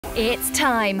It's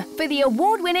time for the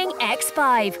award-winning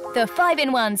X5, the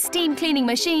 5-in-1 steam cleaning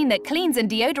machine that cleans and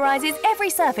deodorizes every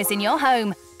surface in your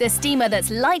home. The steamer that's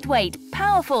lightweight,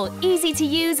 powerful, easy to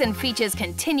use and features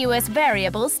continuous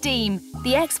variable steam.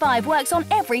 The X5 works on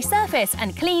every surface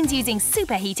and cleans using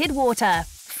superheated water.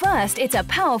 First, it's a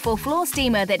powerful floor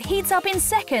steamer that heats up in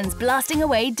seconds, blasting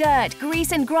away dirt,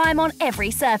 grease and grime on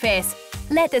every surface.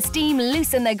 Let the steam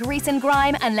loosen the grease and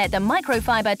grime and let the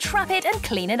microfiber trap it and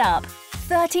clean it up.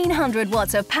 1300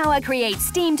 watts of power creates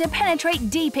steam to penetrate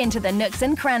deep into the nooks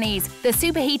and crannies. The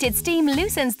superheated steam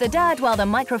loosens the dirt while the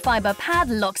microfiber pad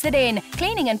locks it in,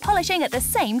 cleaning and polishing at the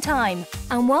same time.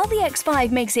 And while the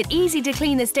X5 makes it easy to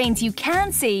clean the stains you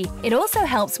can see, it also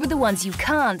helps with the ones you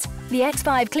can't. The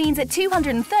X5 cleans at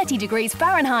 230 degrees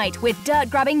Fahrenheit with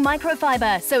dirt-grabbing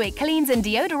microfiber, so it cleans and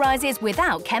deodorizes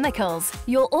without chemicals.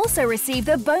 You'll also receive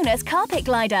the bonus carpet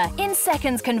glider. In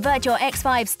seconds, convert your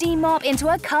X5 steam mop into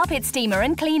a carpet steamer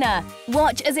and cleaner.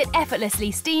 Watch as it effortlessly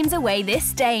steams away this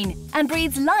stain and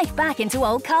breathes life back into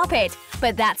old carpet.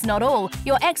 But that's not all.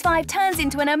 Your X5 turns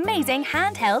into an amazing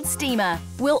handheld steamer.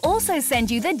 We'll also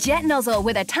send you the jet nozzle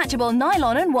with attachable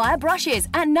nylon and wire brushes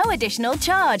at no additional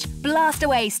charge. Blast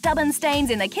away stubborn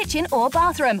stains in the kitchen or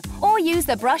bathroom, or use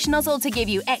the brush nozzle to give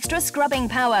you extra scrubbing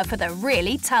power for the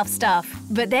really tough stuff.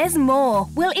 But there's more.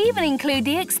 We'll even include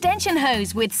the extension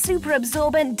hose with super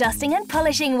absorbent dusting and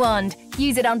polishing wand.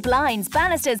 Use it on blinds,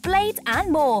 banisters, blades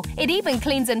and more. It even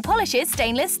cleans and polishes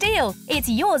stainless steel. It's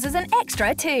yours as an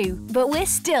extra too. But we're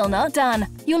still not done.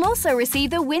 You'll also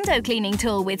receive the window cleaning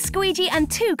tool with squeegee and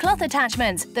 2 cloth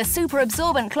attachments, the super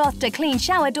absorbent cloth to clean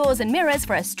shower doors and mirrors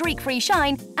for a streak-free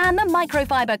shine, and the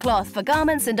microfiber cloth for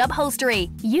garments and upholstery.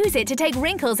 Use it to take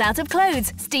wrinkles out of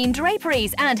clothes, steam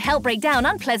draperies and help break down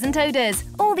unpleasant odors.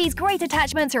 All these great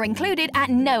attachments are included at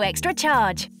no extra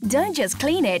charge. Don't just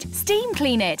clean it, steam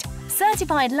clean it.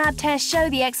 Certified lab tests show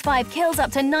the X5 kills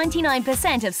up to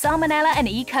 99% of Salmonella and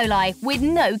E. coli with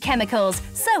no chemicals,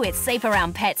 so it's safe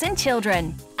around pets and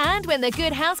children. And when the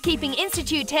Good Housekeeping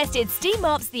Institute tested steam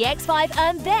mops, the X5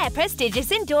 earned their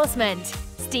prestigious endorsement.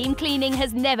 Steam cleaning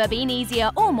has never been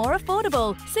easier or more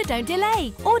affordable, so don't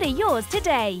delay. Order yours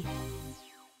today.